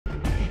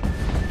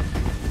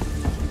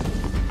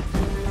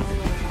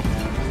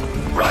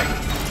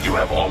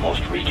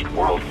almost reached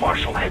World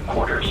Marshal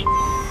Headquarters.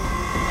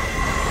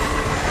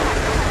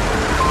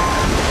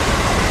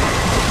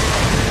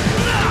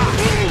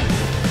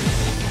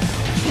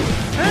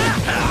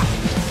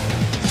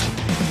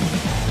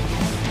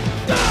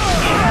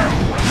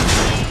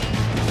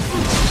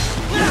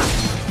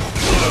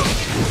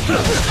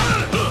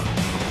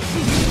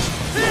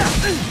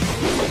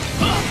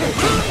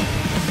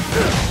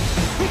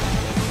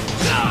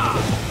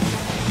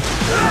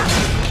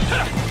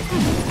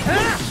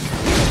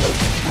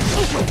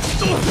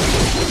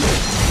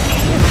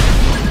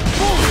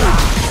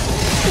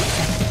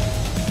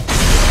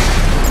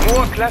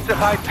 More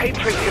classified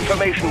Patriot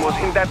information was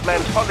in that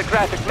man's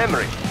holographic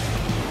memory.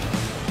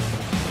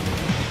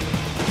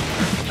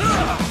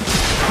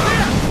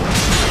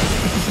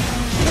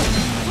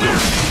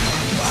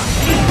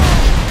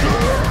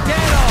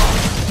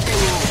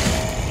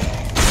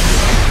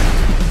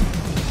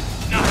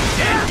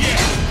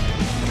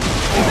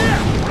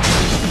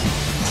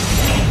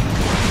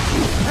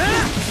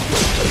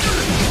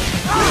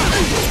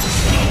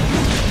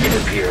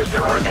 It appears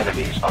there are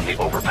enemies on the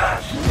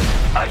overpass.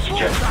 I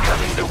suggest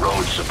cutting the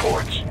road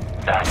supports.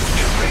 That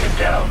should bring it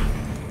down.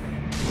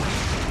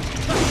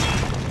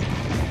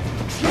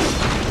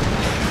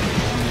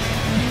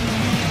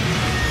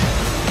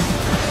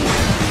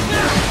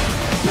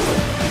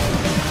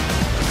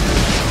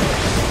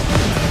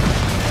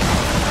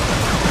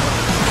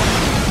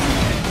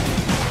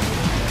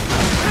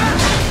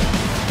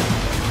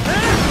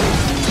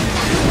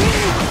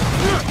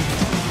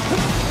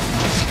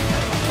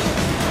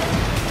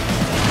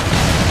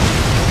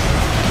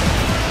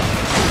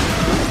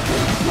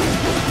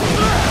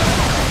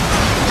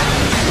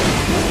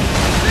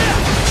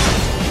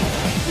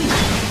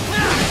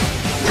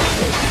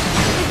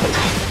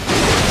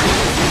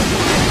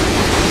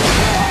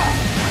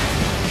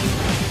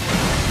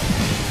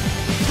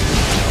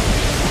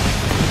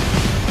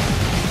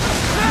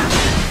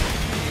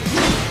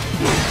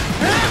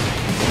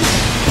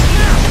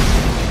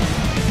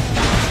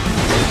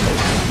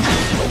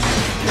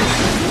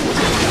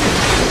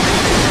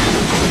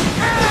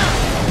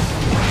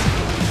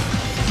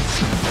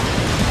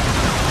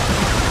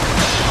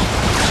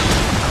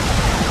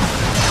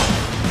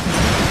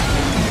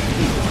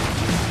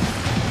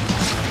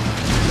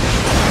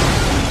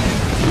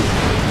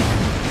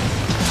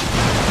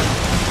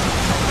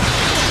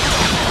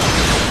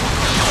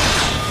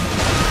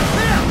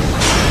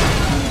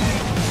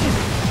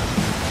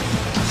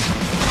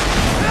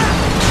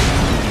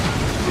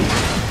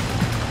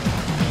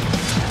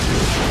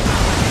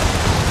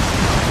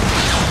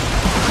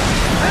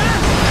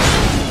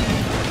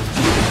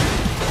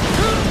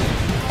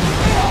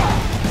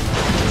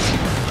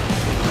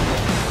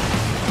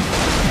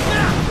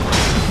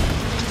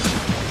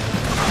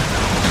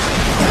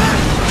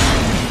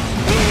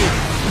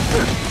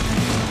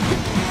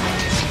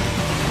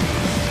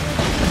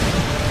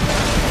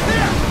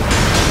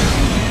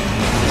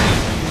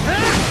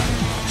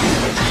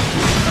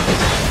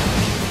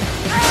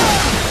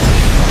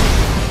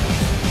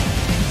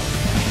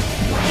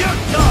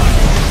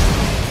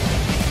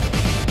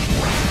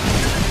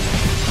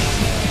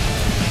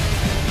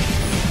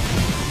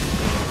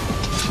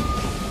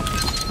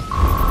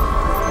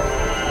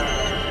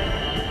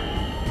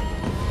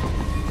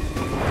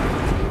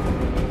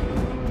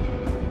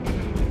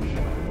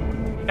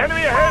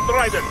 Enemy ahead,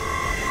 Raiden!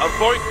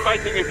 Avoid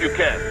fighting if you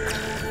can.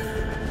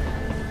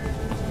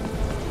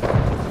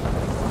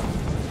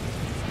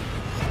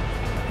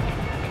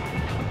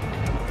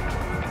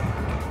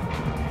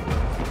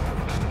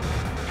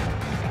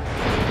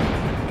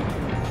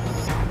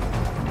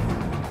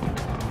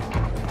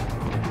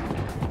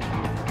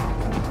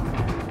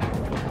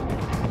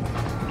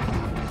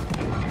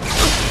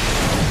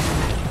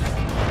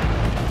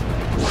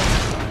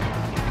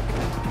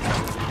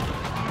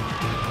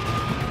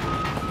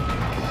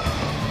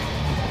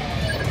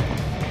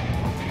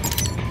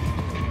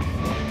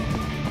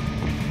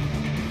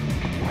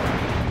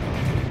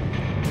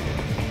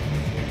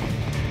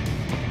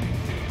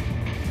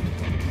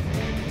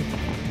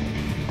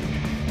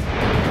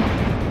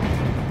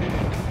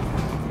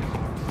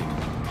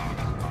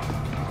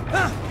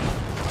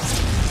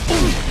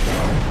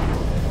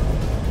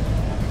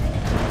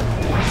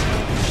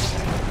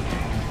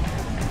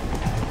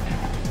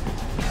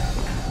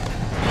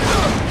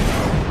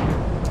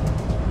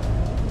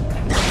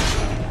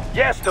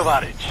 Yes,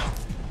 Tovarich.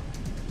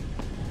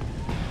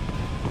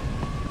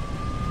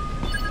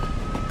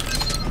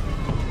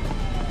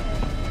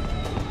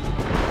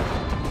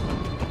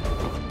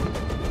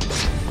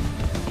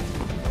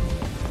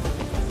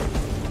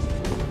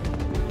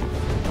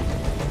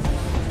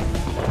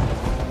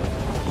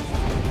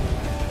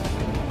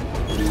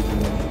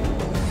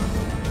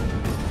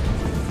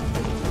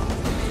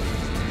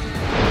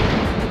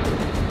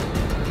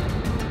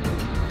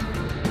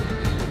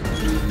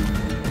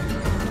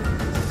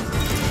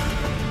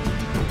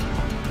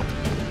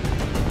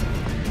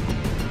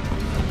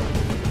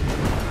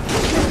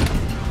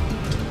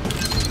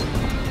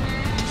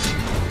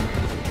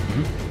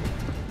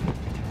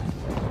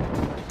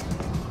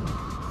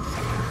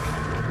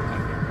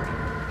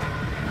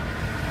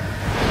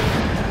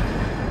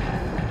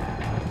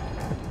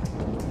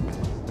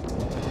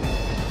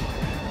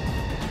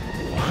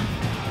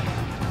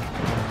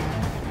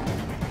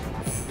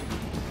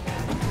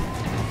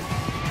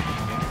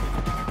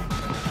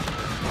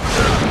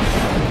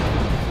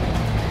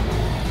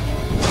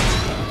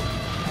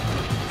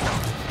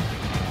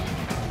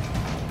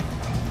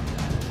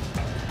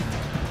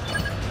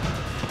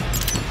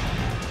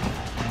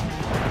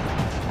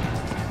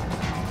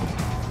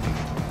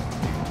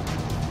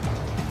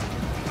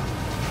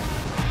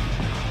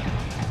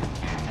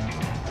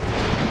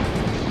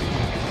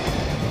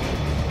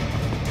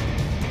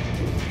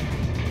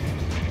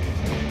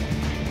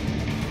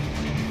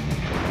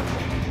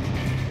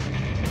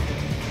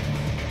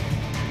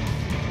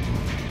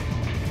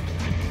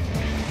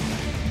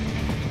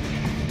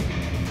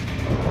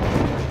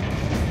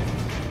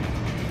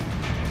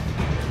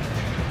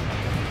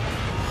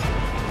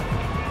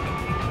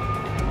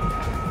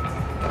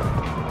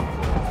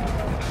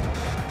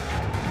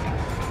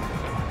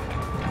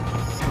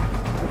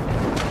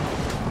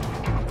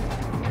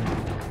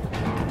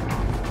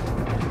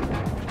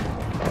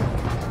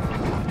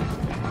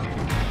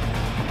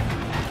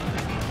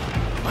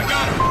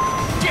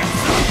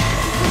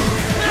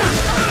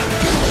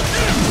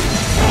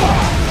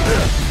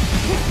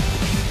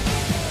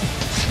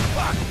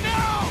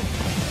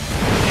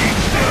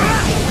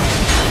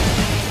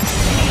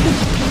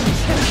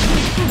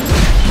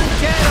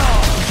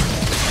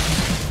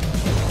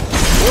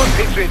 More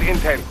Patriot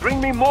intel.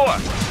 Bring me more.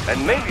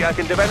 And maybe I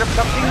can develop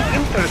something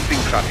interesting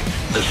from it.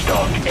 The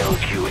stock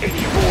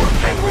LQ-84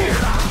 Fenrir,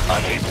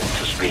 unable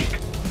to speak.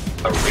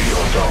 A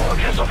real dog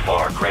has a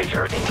far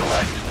greater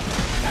intellect.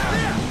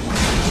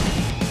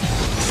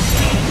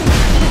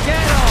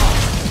 Get off!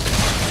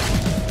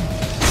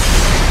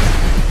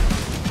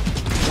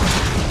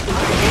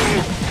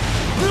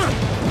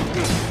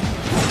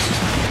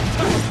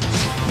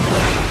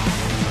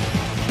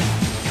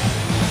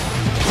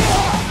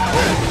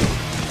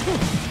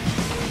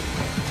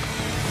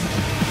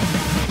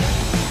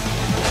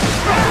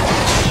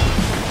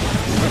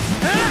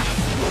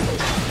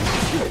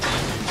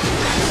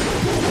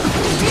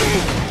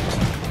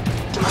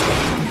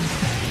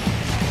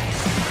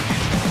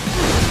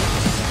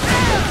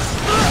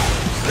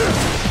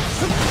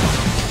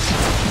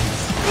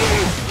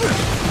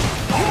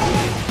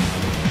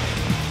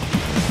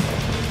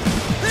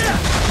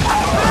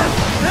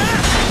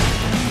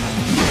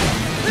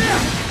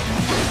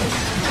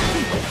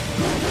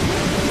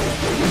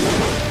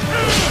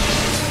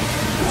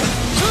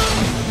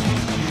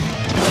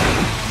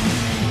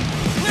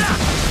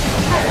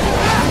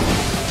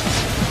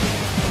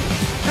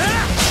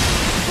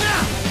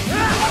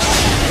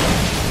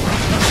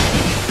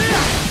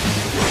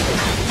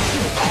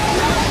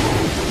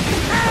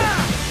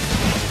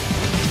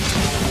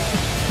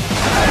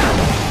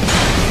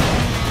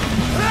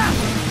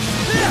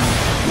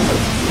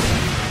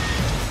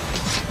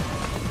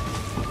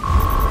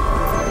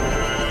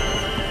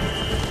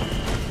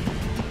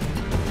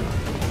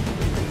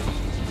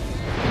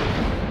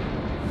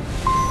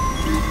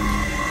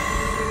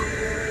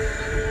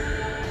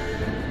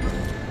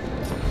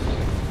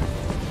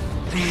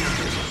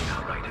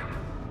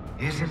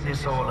 Isn't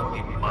this all a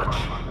bit much?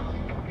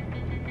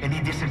 Any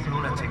decent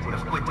lunatic would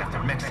have quit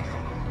after Mexico.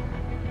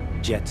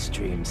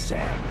 Jetstream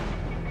Sam.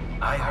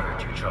 I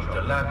heard you chopped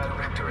the lab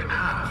director in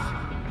half.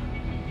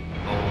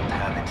 Old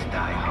habits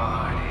die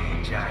hard,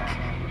 eh, Jack?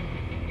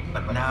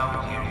 But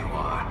now here you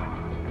are.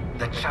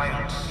 The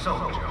child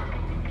soldier,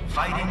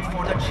 fighting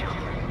for the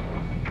children.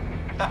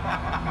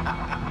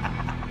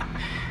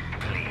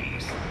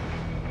 Please.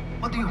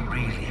 What do you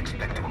really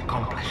expect to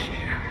accomplish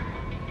here?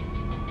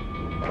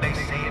 They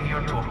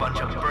savior to a bunch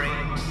of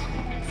brains.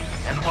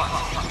 And what?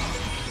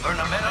 Earn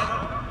a medal?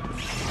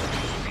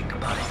 Think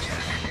about it,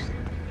 Jack.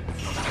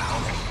 No matter how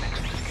many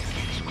Mexican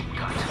kids we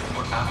got,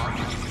 or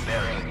Africans we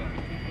bury,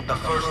 the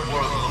First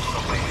World looks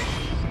away.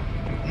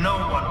 No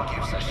one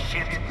gives a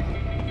shit.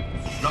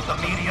 Not the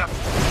media.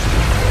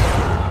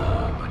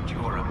 But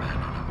you're a man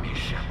on a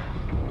mission,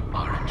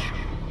 aren't you?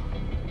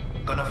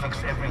 Gonna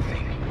fix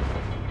everything.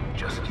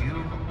 Just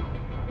you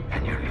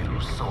and your little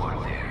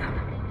sword there.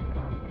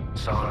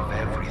 Solve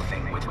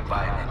everything with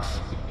violence.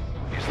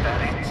 Is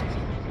that it?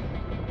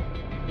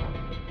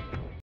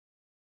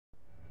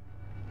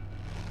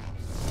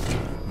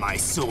 My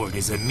sword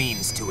is a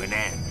means to an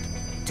end.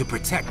 To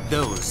protect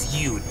those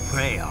you'd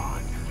prey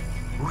on.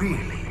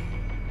 Really?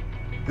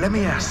 Let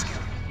me ask you.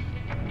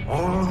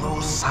 All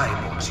those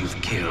cyborgs you've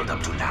killed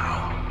up to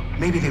now,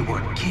 maybe they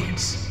weren't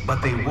kids,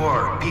 but they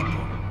were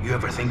people. You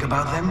ever think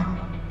about them?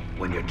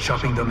 When you're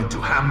chopping them into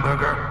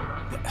hamburger?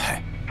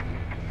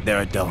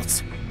 They're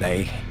adults.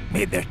 They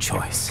made their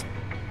choice.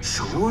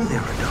 Sure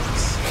they're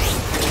adults.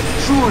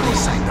 Sure they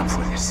signed up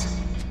for this.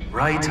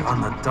 Right on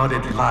the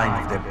dotted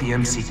line of their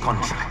BMC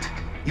contract.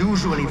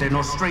 Usually they're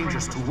no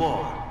strangers to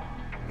war.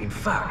 In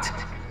fact,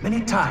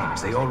 many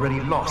times they already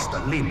lost a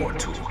limb or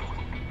two.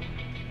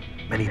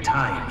 Many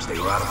times they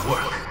were out of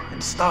work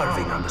and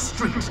starving on the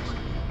street.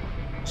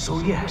 So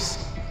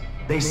yes,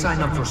 they sign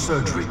up for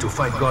surgery to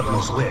fight God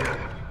knows where.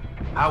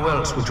 How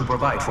else would you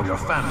provide for your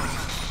family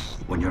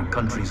when your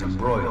country's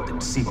embroiled in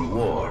civil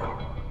war?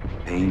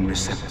 Pain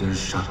receptors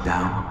shut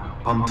down,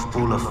 pumped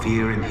full of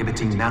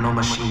fear-inhibiting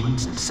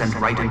nanomachines and sent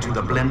right into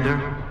the blender?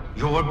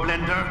 Your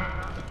blender?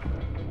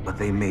 But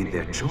they made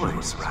their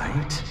choice,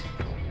 right?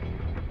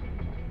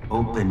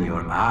 Open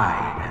your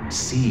eye and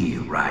see,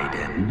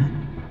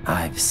 Raiden.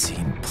 I've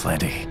seen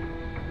plenty.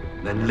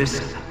 Then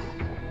listen.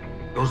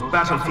 Those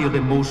battlefield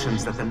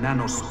emotions that the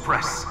nanos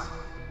suppress.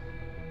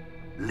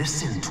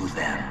 Listen to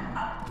them.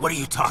 What are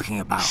you talking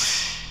about?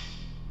 Shh.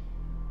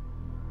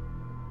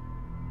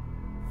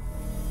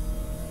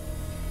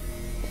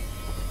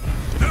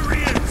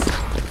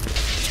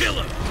 Kill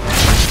him!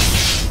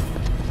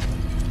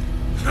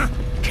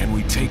 Can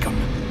we take him?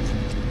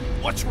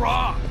 What's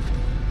wrong?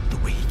 The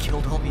way he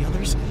killed all the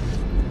others?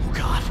 Oh,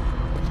 God.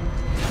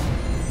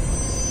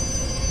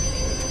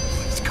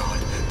 Please, God,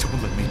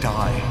 don't let me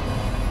die.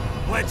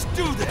 Let's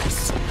do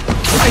this!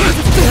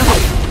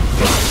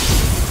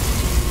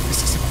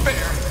 This isn't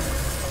fair.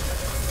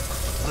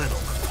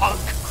 Little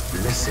punk.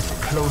 Listen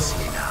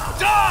closely now.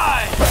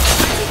 Die!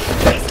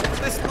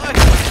 This life!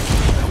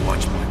 I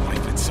watched my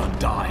wife and son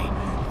die.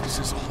 This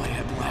is all I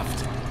had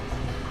left.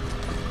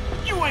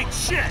 You ain't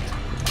shit!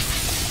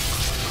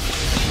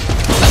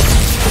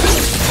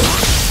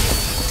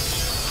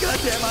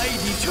 Goddamn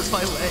IED took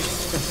my legs.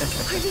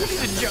 I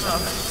needed a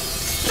job.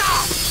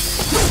 Stop!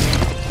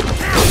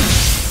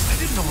 I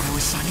didn't know what I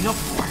was signing up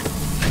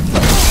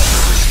for.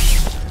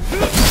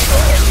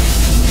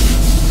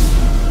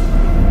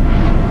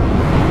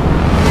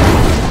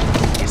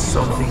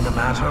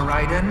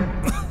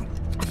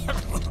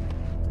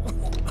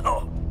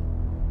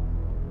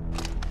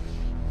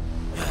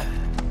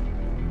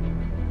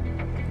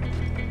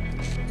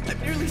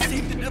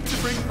 have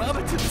to bring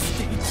Mama to the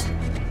States.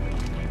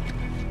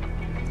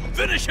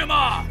 Finish him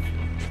off!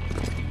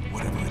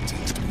 Whatever it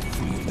takes to be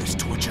free of this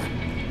torture.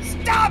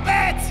 Stop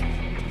it!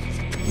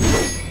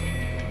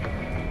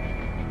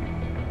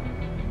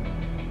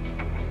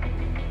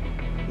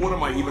 What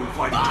am I even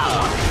fighting for?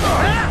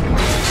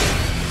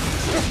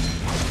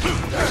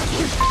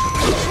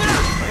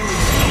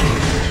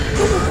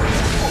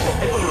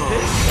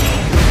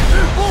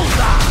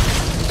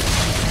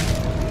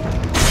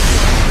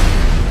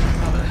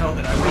 How the hell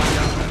did I run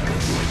down like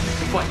this?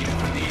 Fighting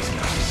for these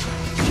guys.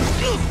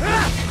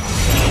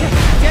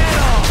 Get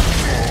off!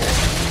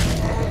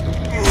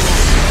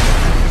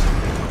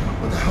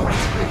 What the hell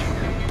is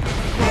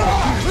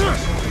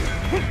this?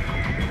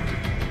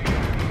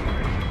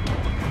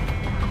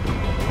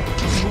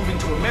 Moving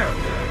to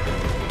America.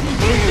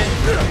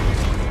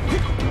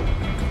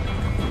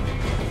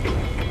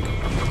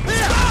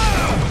 There's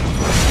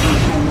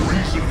no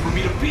reason for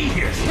me to be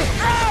here.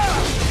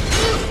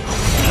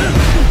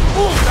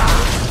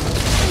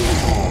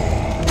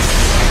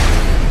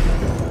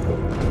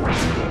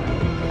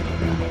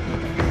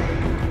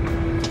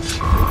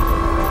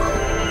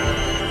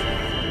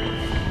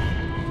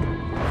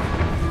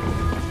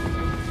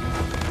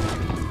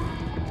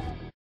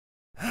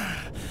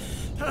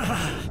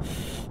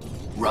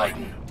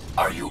 Raiden,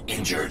 are you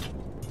injured?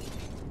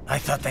 I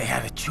thought they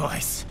had a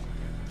choice.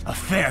 A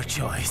fair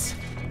choice.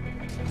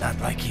 Not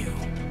like you.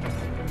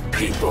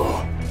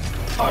 People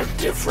are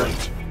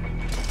different.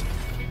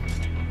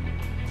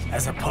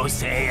 As opposed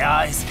to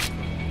AIs?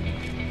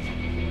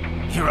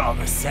 You're all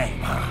the same,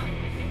 huh?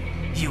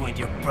 You and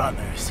your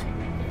brothers.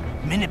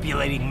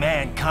 Manipulating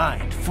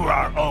mankind for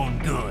our own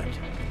good.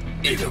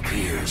 It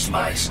appears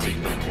my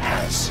statement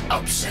has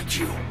upset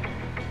you.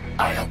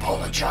 I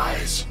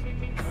apologize.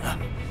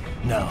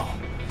 No,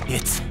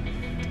 it's...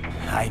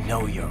 I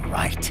know you're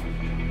right.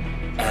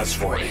 As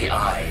for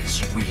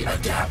AIs, we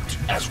adapt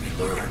as we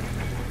learn.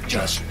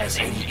 Just as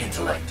any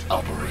intellect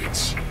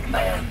operates,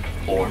 man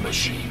or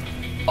machine.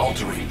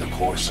 Altering the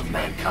course of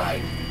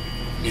mankind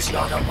is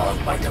not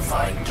among my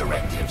defined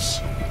directives.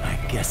 I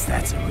guess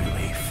that's a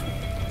relief.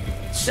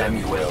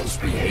 Samuel's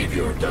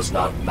behavior does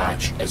not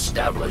match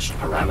established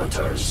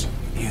parameters.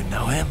 You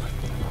know him?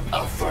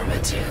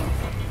 Affirmative.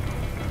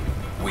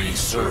 We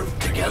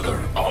served together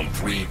on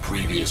 3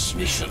 previous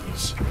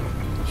missions.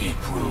 He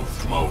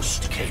proved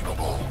most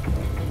capable.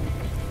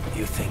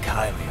 You think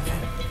highly of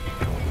him?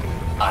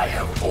 I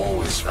have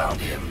always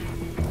found him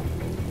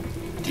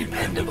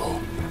dependable.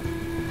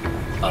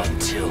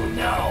 Until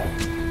now.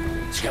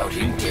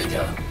 Scouting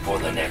data for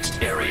the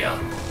next area.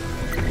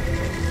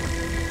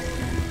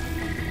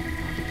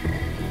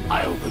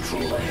 I'll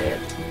patrol ahead.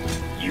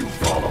 You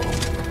follow.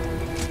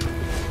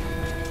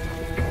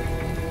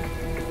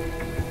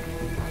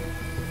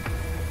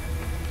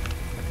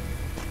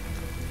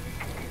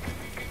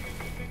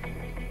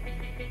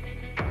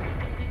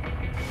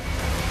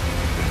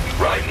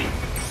 Raiden,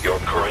 your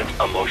current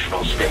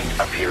emotional state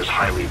appears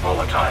highly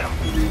volatile.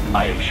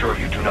 I am sure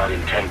you do not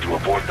intend to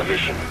abort the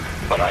mission,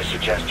 but I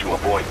suggest you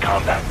avoid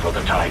combat for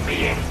the time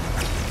being.